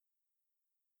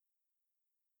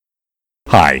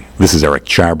Hi, this is Eric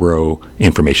Chabrow,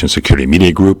 Information Security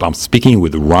Media Group. I'm speaking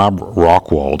with Rob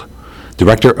Rockwald,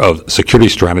 Director of Security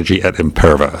Strategy at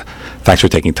Imperva. Thanks for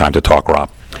taking time to talk, Rob.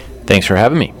 Thanks for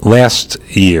having me. Last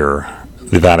year,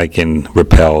 the Vatican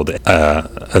repelled an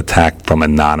attack from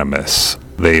Anonymous.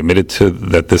 They admitted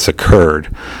that this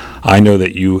occurred. I know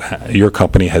that your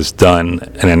company has done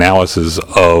an analysis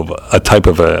of a type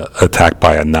of attack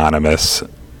by Anonymous.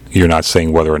 You're not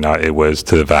saying whether or not it was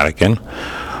to the Vatican.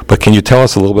 But can you tell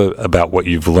us a little bit about what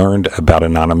you've learned about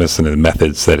Anonymous and the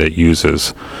methods that it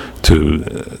uses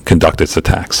to conduct its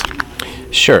attacks?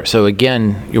 Sure. So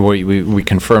again, we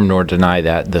confirm nor deny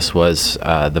that this was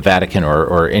the Vatican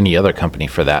or any other company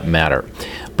for that matter.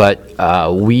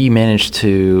 But we managed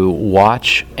to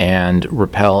watch and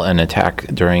repel an attack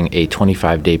during a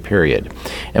 25-day period.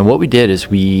 And what we did is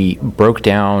we broke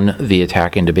down the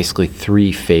attack into basically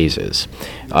three phases.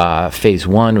 Phase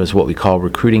one was what we call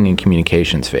recruiting and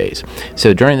communications phase.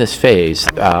 So during this phase,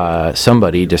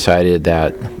 somebody decided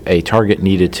that a target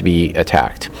needed to be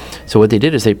attacked. So what they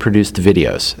did is they produced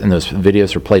videos, and those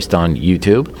videos were placed on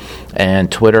YouTube,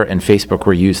 and Twitter and Facebook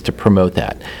were used to promote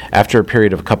that. After a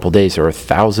period of a couple days, there were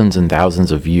thousands and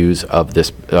thousands of views of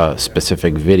this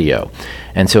specific video.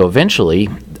 And so eventually,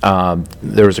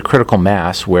 there was a critical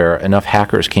mass where enough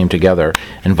hackers came together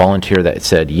and volunteered that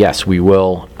said, yes, we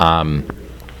will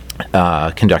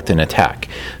conduct an attack.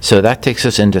 So that takes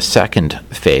us into second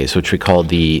phase, which we call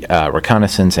the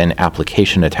reconnaissance and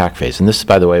application attack phase. And this,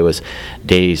 by the way, was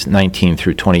days 19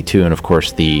 through 22, and of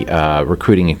course the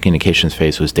recruiting and communications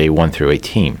phase was day 1 through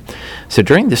 18. So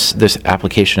during this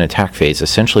application attack phase,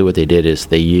 essentially what they did is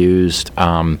they used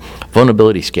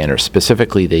vulnerability scanners.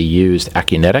 Specifically, they used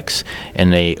Acunetics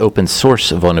and an open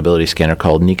source vulnerability scanner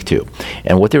called Nikto.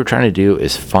 And what they were trying to do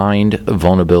is find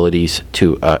vulnerabilities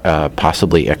to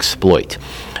possibly exploit.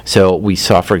 So we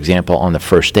saw, for example, on the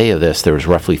first day of this, there was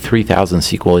roughly 3,000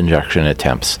 SQL injection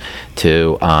attempts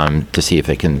to see if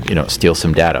they can, steal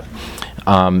some data.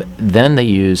 Then they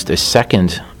used a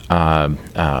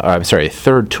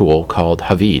third tool called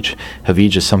Havij.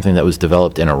 Havij is something that was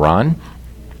developed in Iran.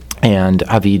 And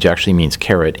Havij actually means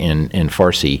carrot in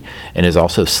Farsi and is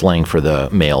also slang for the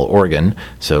male organ.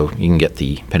 So you can get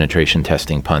the penetration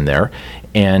testing pun there.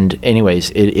 And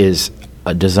anyways, it is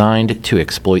designed to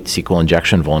exploit SQL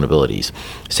injection vulnerabilities.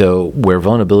 So where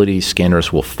vulnerability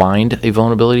scanners will find a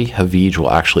vulnerability, Havij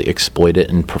will actually exploit it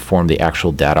and perform the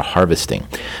actual data harvesting.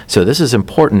 So this is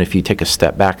important if you take a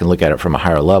step back and look at it from a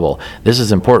higher level. This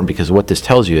is important because what this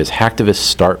tells you is hacktivists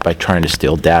start by trying to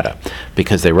steal data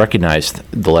because they recognized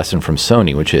the lesson from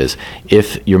Sony, which is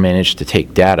if you're managed to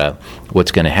take data,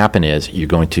 what's going to happen is you're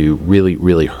going to really,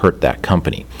 really hurt that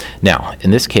company. Now,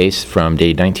 in this case, from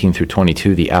day 19 through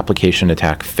 22, the application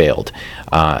attack failed.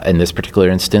 In this particular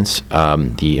instance,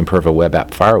 the Imperva web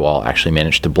app firewall actually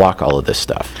managed to block all of this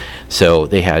stuff. So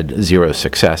they had zero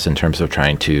success in terms of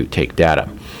trying to take data.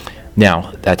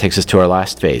 Now, that takes us to our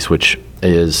last phase, which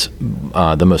is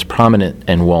the most prominent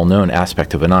and well-known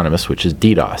aspect of Anonymous, which is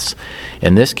DDoS.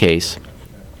 In this case,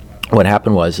 what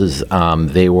happened was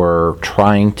they were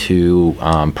trying to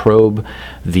probe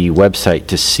the website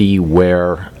to see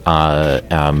where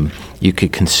you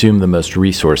could consume the most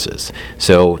resources.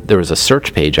 So there was a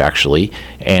search page actually,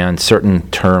 and certain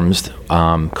terms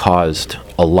caused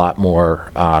a lot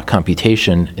more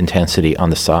computation intensity on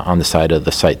the side of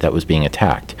the site that was being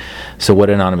attacked. So what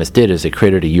Anonymous did is they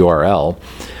created a URL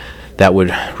that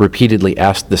would repeatedly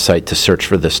ask the site to search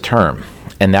for this term.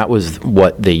 And that was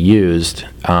what they used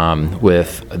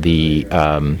with the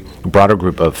broader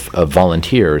group of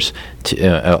volunteers,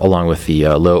 along with the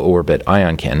low orbit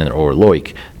ion cannon, or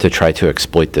LOIC, to try to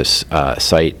exploit this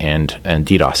site and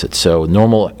DDoS it. So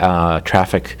normal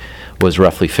traffic was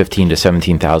roughly 15 to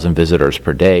 17,000 visitors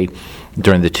per day.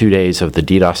 During the 2 days of the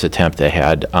DDoS attempt, they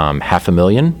had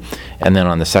 500,000, and then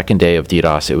on the second day of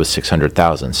DDoS, it was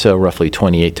 600,000. So roughly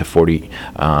 28 to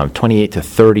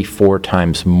 34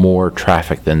 times more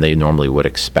traffic than they normally would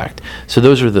expect. So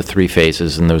those are the three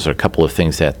phases, and those are a couple of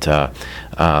things that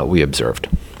we observed.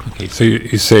 Okay, so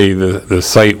you say the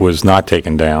site was not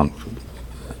taken down.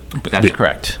 That's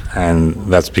correct. And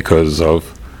that's because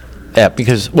of? Yeah,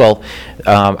 because,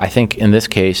 I think in this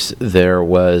case there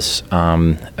was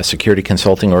a security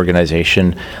consulting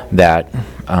organization that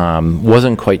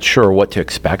wasn't quite sure what to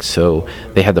expect, so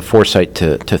they had the foresight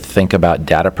to think about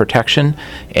data protection.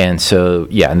 And so,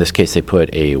 in this case they put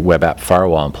a web app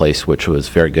firewall in place, which was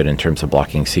very good in terms of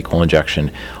blocking SQL injection,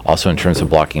 also in terms of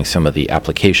blocking some of the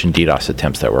application DDoS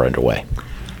attempts that were underway.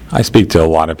 I speak to a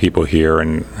lot of people here,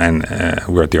 and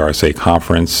we're at the RSA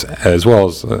conference, as well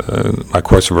as my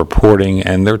course of reporting,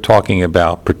 and they're talking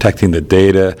about protecting the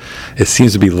data. It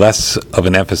seems to be less of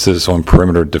an emphasis on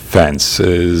perimeter defense.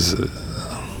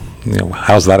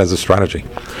 How's that as a strategy?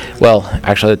 Well,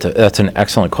 actually, that's an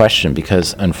excellent question,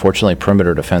 because unfortunately,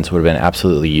 perimeter defense would have been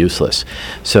absolutely useless.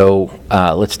 So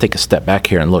let's take a step back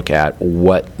here and look at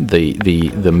what the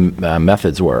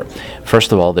methods were.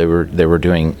 First of all, they were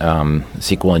doing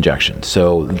SQL injection.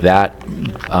 So that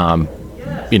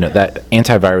that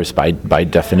antivirus by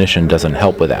definition doesn't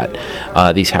help with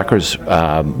that. These hackers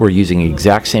were using the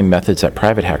exact same methods that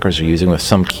private hackers are using, with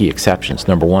some key exceptions.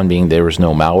 Number one being there was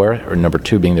no malware, or number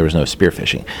two being there was no spear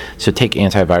phishing. So take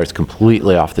antivirus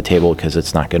completely off the table, because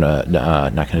it's not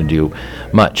gonna do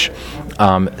much.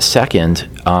 Second,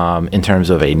 in terms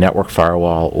of a network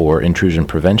firewall or intrusion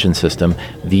prevention system,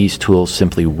 these tools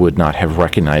simply would not have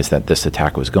recognized that this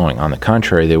attack was going. On the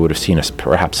contrary, they would have seen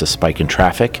perhaps a spike in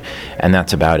traffic, and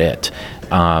that's about it.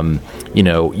 In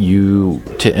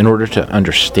order to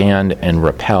understand and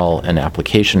repel an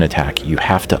application attack, you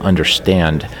have to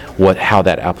understand how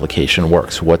that application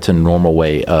works. What's a normal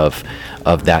way of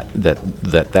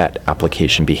that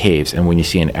application behaves, and when you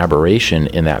see an aberration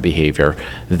in that behavior,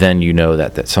 then you know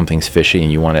that something's fishy,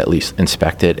 and you want to at least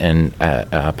inspect it and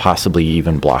possibly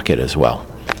even block it as well.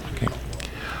 Okay.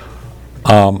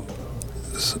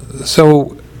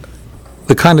 So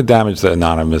the kind of damage that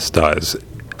Anonymous does,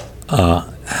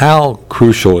 how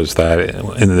crucial is that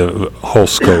in the whole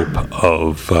scope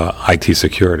of IT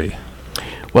security?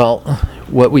 Well,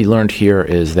 what we learned here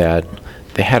is that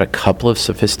they had a couple of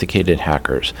sophisticated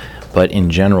hackers, but in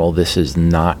general, this is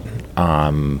not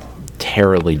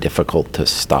terribly difficult to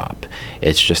stop.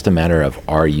 It's just a matter of,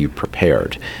 are you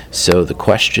prepared? So the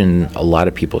question a lot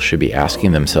of people should be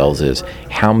asking themselves is,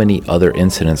 how many other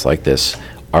incidents like this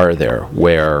are there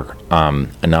where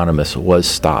Anonymous was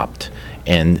stopped?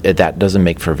 And that doesn't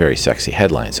make for very sexy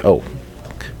headlines. Oh,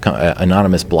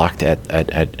 Anonymous blocked at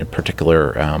a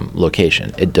particular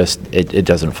location. It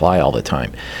doesn't fly all the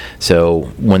time.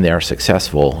 So when they are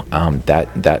successful,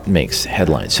 that makes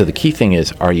headlines. So the key thing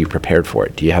is, are you prepared for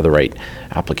it? Do you have the right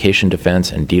application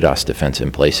defense and DDoS defense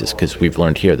in places? Because we've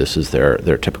learned here this is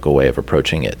their typical way of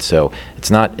approaching it. So it's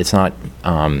not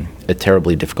a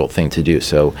terribly difficult thing to do.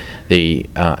 So they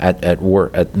at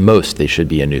most they should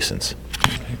be a nuisance.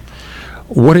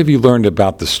 What have you learned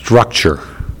about the structure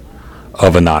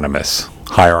of Anonymous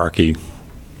hierarchy?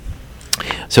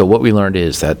 So what we learned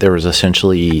is that there was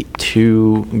essentially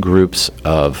two groups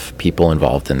of people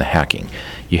involved in the hacking.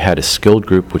 You had a skilled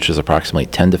group, which was approximately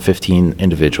 10 to 15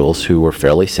 individuals who were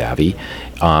fairly savvy.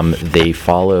 They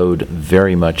followed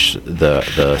very much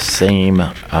the same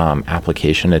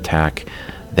application attack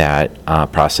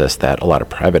process that a lot of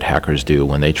private hackers do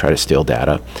when they try to steal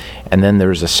data. And then there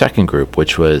was a second group,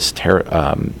 which was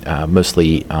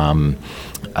mostly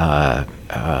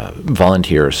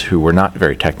volunteers who were not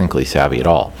very technically savvy at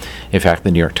all. In fact,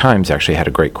 the New York Times actually had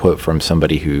a great quote from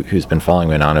somebody who's been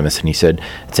following Anonymous, and he said,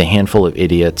 "It's a handful of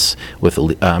idiots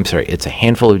it's a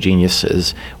handful of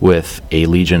geniuses with a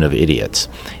legion of idiots."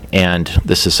 And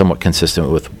this is somewhat consistent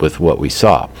with what we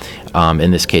saw.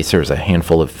 In this case, there was a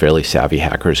handful of fairly savvy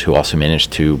hackers who also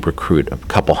managed to recruit a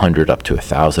couple hundred, up to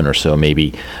 1,000 or so,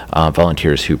 maybe,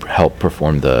 volunteers who helped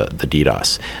perform the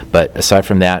DDoS. But aside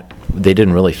from that, they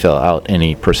didn't really fill out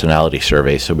any personality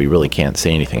survey, so we really can't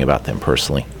say anything about them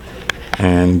personally.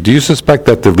 And do you suspect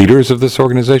that the leaders of this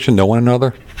organization know one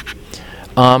another?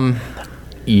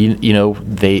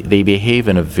 They behave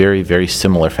in a very, very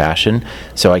similar fashion,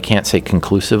 so I can't say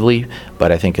conclusively,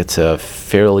 but I think it's a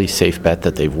fairly safe bet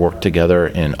that they've worked together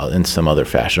in some other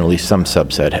fashion. At least some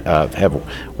subset have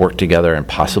worked together and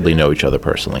possibly know each other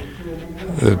personally.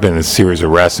 There's been a series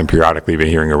of arrests, and periodically been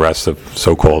hearing arrests of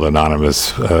so-called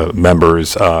Anonymous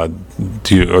members. Are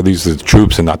these the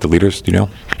troops and not the leaders? Do you know?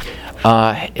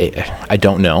 I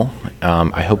don't know.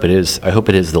 I hope it is. I hope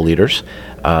it is the leaders,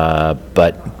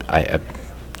 but I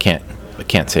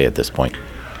can't say at this point.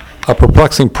 A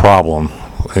perplexing problem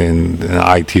in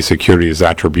IT security is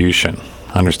attribution,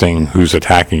 understanding who's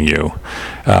attacking you.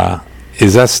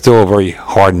 Is that still a very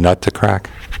hard nut to crack?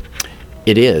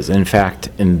 It is. In fact,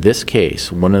 in this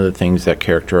case, one of the things that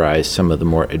characterize some of the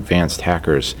more advanced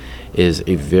hackers is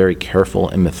a very careful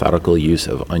and methodical use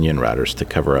of onion routers to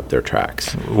cover up their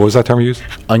tracks. What was that term you used?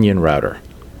 Onion router.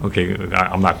 Okay,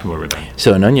 I'm not familiar with that.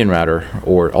 So an onion router,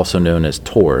 or also known as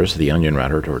TORs, the onion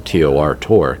router, or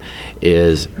TOR,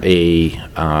 is a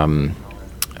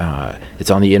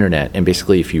it's on the internet, and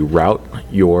basically if you route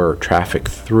your traffic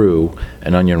through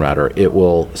an Onion router, it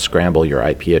will scramble your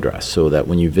IP address so that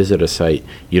when you visit a site,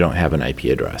 you don't have an IP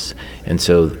address. And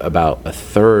so about a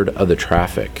third of the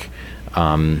traffic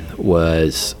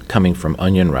was coming from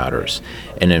Onion routers.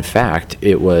 And in fact,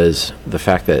 it was the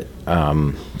fact that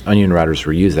Onion routers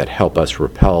were used that helped us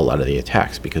repel a lot of the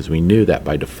attacks, because we knew that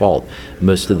by default,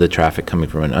 most of the traffic coming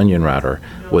from an Onion router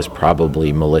was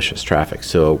probably malicious traffic.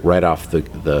 So right off the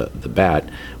bat,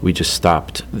 we just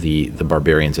stopped the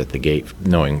barbarians at the gate,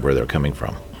 knowing where they're coming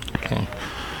from. Okay.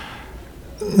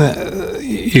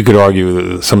 You could argue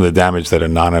that some of the damage that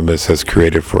Anonymous has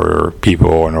created for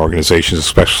people and organizations,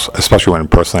 especially when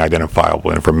personally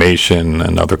identifiable information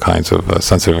and other kinds of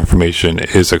sensitive information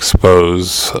is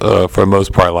exposed. For the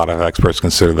most part, a lot of experts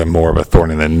consider them more of a thorn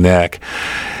in the neck.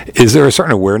 Is there a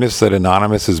certain awareness that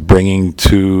Anonymous is bringing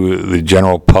to the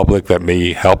general public that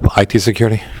may help IT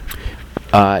security?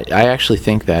 I actually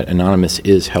think that Anonymous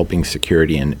is helping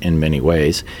security in many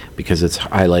ways, because it's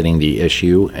highlighting the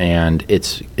issue and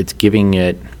it's giving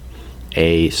it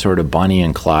a sort of Bonnie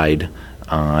and Clyde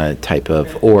type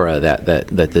of aura that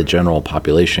the general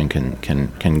population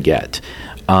can get.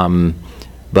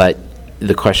 But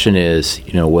the question is,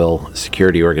 will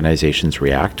security organizations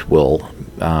react? Will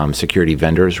security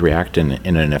vendors react in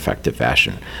an effective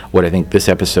fashion? What I think this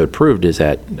episode proved is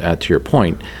that, to your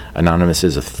point, Anonymous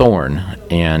is a thorn,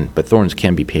 but thorns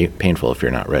can be painful if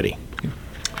you're not ready.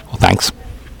 Well, thanks.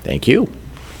 Thank you.